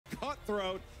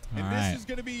Cutthroat. All And right. this is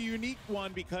going to be a unique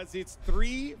one because it's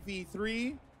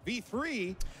 3v3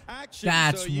 V3 action.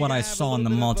 That's so what I have saw a in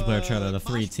the little bit multiplayer of, trailer, the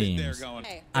 3 mosh pit there teams. going.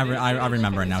 I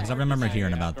remember it now because I remember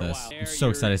hearing about this. I'm so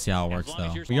excited to see how it works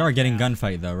though. We are getting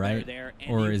gunfight though, right?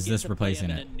 Or is this replacing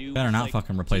it? Better not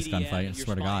fucking replace gunfight, I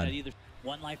swear to God.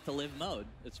 One life to live mode.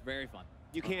 It's very fun.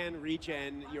 You can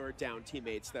regen your down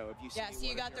teammates though. If you see so you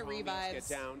one got of the your homies revives.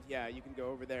 get down, yeah, you can go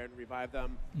over there and revive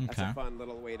them. That's Okay. a fun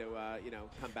little way to you know,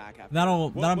 come back after. That'll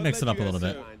What mix it led up a you little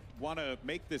guys bit. to want to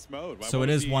make this mode? So it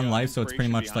is one life, so it's pretty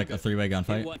much like a 3-way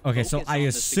gunfight. Okay, so I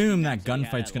assume that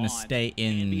gunfight's gonna stay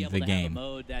in the game,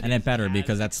 and it better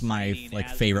because that's my like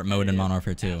favorite mode in Modern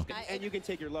Warfare 2. And you can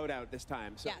take your loadout this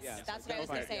time. So, Yes, yeah, so that's what I was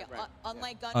gonna say. right.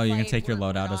 Unlike gunfight, Oh, you can take your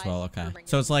we're loadout as not well. Okay, bringing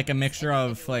so it's like a your mixture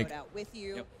loadout of like with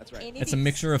you. Yep, that's right. And it's a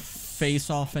mixture of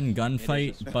face-off and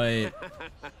gunfight, but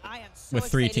I am so with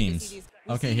 3 excited to see teams. these.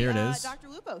 Okay, here it is. Dr.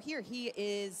 Lupo here. He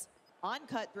is on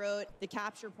Cutthroat. The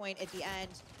capture point at the end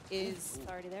is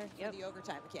already there. The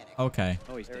overtime mechanic. Okay.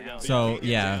 Oh, he's down. So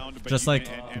yeah, just like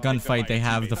gunfight, they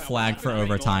have the flag for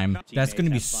overtime. That's gonna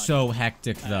be so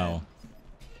hectic though.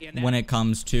 When it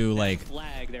comes to like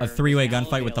a 3-way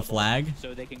gunfight with the flag.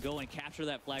 So they can go and capture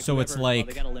that flag. So it's like,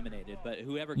 they got eliminated, but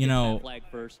whoever you gets know, that flag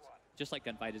first, just like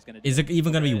gunfight is gonna do. Is it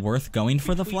even going to be worth going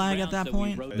for the flag at that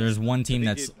point? There's one team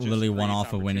that's literally one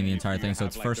off of winning the entire thing, so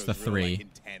it's first to 3.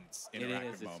 It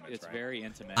is. It's very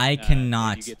intimate. I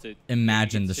cannot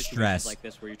imagine the stress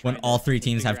when all 3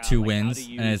 teams have 2 wins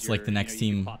and it's like the next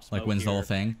team like wins the whole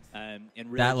thing.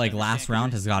 That like last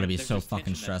round has got to be so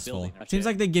fucking stressful. Seems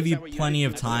like they give you plenty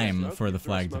of time for the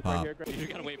flag to pop. You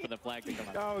gotta wait for the flag to come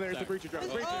out. Oh, there's the breacher drone.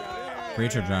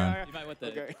 Breacher drone. You might want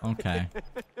the. Okay.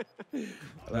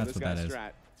 That's what that is. It's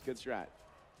a good strat.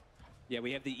 Yeah,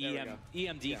 we have the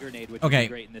EMD grenade, which Okay. is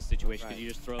great in this situation because you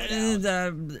just throw it out.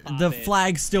 The pop it,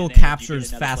 flag still and then if you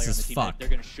captures get another fast player on as the team, fuck. They're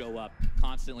gonna show up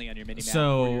constantly on your minimap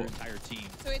So- for your entire team.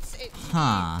 So it's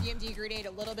Huh. DMD grenade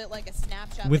a little bit like a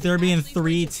snapshot. With but there it being actually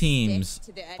 3 sticks teams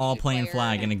to the enemy all playing player,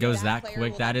 flag and it goes that player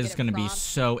quick, will that then is get a going to be prompt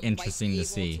so to interesting to able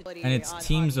see. to And it's on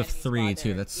teams the of enemy 3 squad too.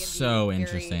 there. That's DMD so very,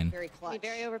 interesting. very clutch.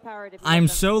 Very overpowered. I'm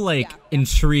so like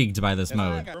intrigued by this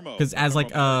mode because as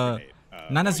like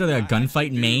not necessarily a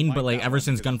gunfight main, but like ever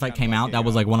since gunfight came out, that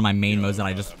was like one of my main modes that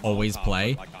I just always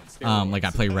play. Like I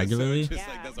play regularly.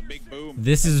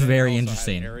 This is very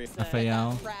interesting.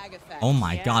 FAL. Frag effect. Oh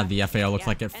my god, the FAL looks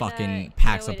like it fucking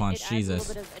packs a punch. Jesus. A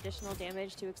little bit of additional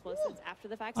damage to explosives after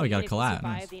the fact. Oh, we got a even if you collat. survive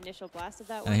Nice. the initial blast of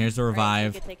that And one, here's the right, you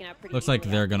revive. get taken out pretty Looks like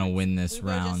easily they're after. gonna win this Lupo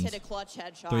just round. hit a clutch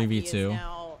headshot. 3v2. He is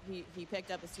now- he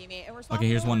picked up his teammate. And we're Okay,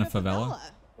 here's one to swapping over Favela.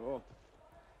 Cool.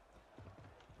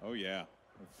 Oh yeah.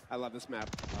 I love this map.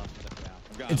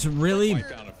 It's really What's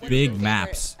your big favorite,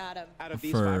 maps. Adam? Out of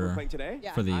these 5 we're For- playing today,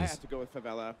 Yeah. for I these. have to go with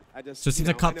Favela. I just, So it seems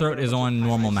you like know, I know Cutthroat there are is a bunch on of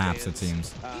normal high maps, it stands.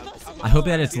 seems. Give I hope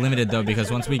that it's limited though,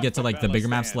 because once we get to like the bigger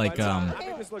maps, like I'm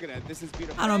just looking at it. This is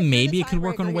beautiful. I don't know, maybe it could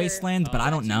work on Wasteland, but I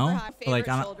don't know. Like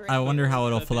I wonder how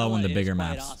it'll flow on the bigger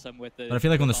maps. But I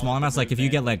feel like on the smaller maps, like if you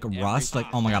get like Rust, like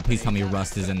oh my god, please tell me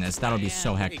Rust is in this. That'll be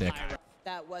so hectic.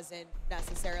 That wasn't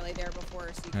necessarily there before.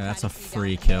 So you can Yeah, that's kind a of see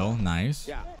free down kill. the Nice.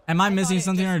 Yeah. Am I I thought missing it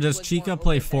something, or just does was Chica more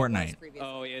play open than it was Fortnite? previously.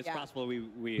 Oh yeah, it's Yeah. possible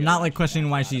we. Not like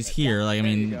questioning why she's here. Like I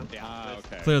mean,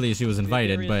 clearly she was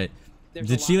invited, but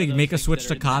did she like make a switch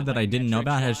to COD that I didn't know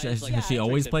about? Has she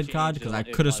always played COD? Because I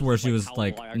could have swore she was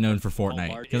like known for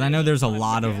Fortnite. Because I know there's a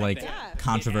lot of like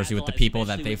controversy with the people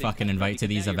that they fucking invite to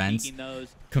these events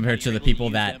compared to the people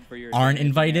that aren't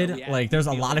invited. Like there's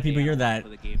a lot of people here that,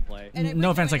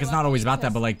 no offense, like it's not always about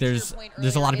that, but like there's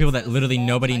a lot of people that literally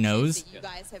nobody knows,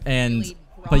 and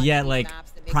but yet like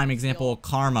prime example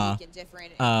Karma,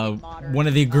 one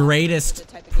of the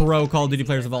greatest pro Call of Duty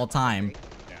players of all time,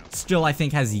 still I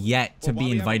think has yet to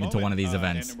be invited to one of these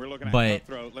events, but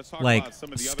like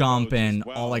Scump and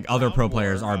all like other pro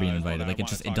players are being invited. Like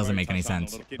it doesn't make any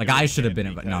sense. Like I should have been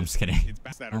invited. No, I'm just kidding.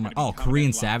 Oh,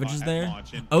 Korean Savage is there.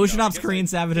 Ocean Ops, Korean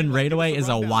Savage, and Raid Away is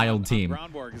a wild team.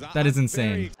 That is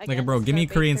insane. Like bro, give me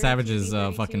Korean Savage's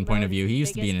fucking point of view. He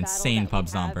used to be an insane pub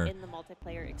stomper.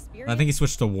 I think he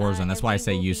switched to Warzone. That's why I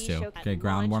say used to. Okay,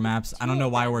 ground war maps. I don't know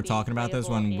why we're talking about this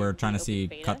when we're trying to see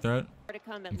Cutthroat.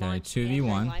 Okay,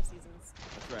 2v1.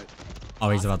 Oh,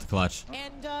 he's about to clutch.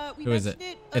 Who is it?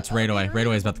 It's Raid Away. Raid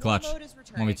Away is about to clutch.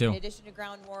 1v2. In addition to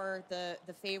ground war, the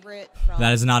favorite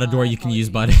That is not a door you can use,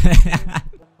 bud.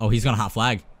 Oh, he's gonna hot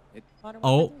flag.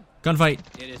 Oh, gunfight.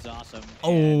 It is awesome.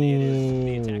 Oh,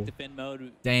 the attack defend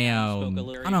mode. damn. I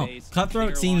don't know.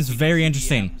 Cutthroat seems very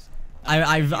interesting.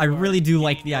 I really do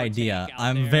like the idea.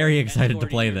 I'm very excited to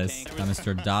play this.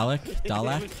 Mr.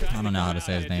 Dalek? I don't know how to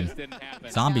say his name.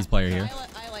 Zombies player here.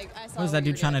 I like What is that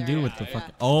dude trying to do with the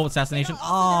fucking... Oh, assassination. There was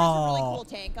a really Oh. cool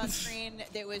tank on screen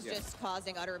that was just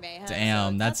causing utter mayhem.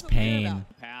 Damn, so that's what we're here pain. about.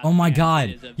 Oh my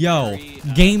god. Yo,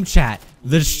 game chat.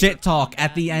 The shit talk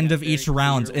at the end of each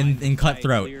round in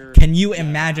Cutthroat. Can you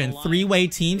imagine 3-way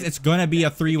teams? It's gonna be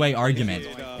a 3-way argument.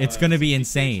 It's gonna be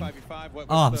insane.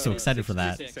 Oh, I'm so excited for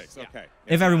that.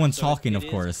 If everyone's talking, of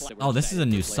course. Oh, this is a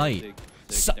new site.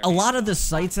 So, a lot of the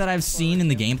sites that I've seen in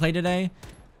the gameplay today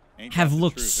have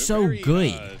looked so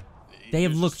good. They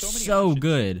have looked so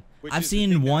good. I've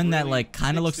seen one that like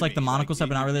kind of looks like the Monocle site,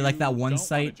 but not really. Like that one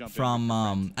site from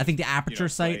I think the Aperture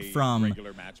site from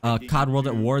COD World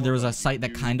at War. There was a site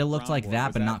that kind of looked like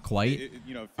that, but not quite.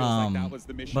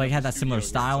 But like had that similar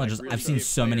style, and just I've seen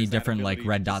so many different like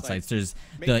red dot sites. There's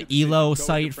the ELO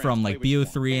site from like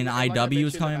BO3 and IW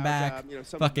is coming back.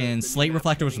 Fucking Slate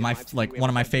Reflector, which is my like one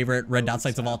of my favorite red dot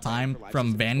sites of all time,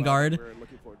 from Vanguard.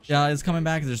 Is coming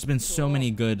back. There's been so many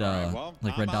good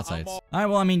like red dot sites. All right,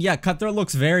 well, I mean, yeah, Cutthroat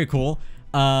looks very cool.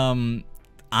 I'm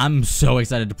so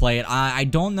excited to play it. I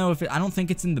don't know if I don't think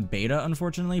it's in the beta,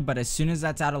 unfortunately, but as soon as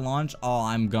that's out of launch, oh,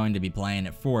 I'm going to be playing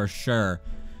it for sure.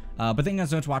 But thank you guys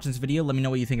so much for watching this video. Let me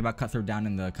know what you think about Cutthroat down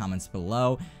in the comments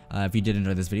below. If you did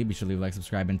enjoy this video, be sure to leave a like,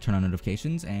 subscribe, and turn on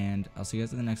notifications, and I'll see you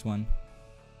guys in the next one.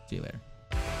 See you later.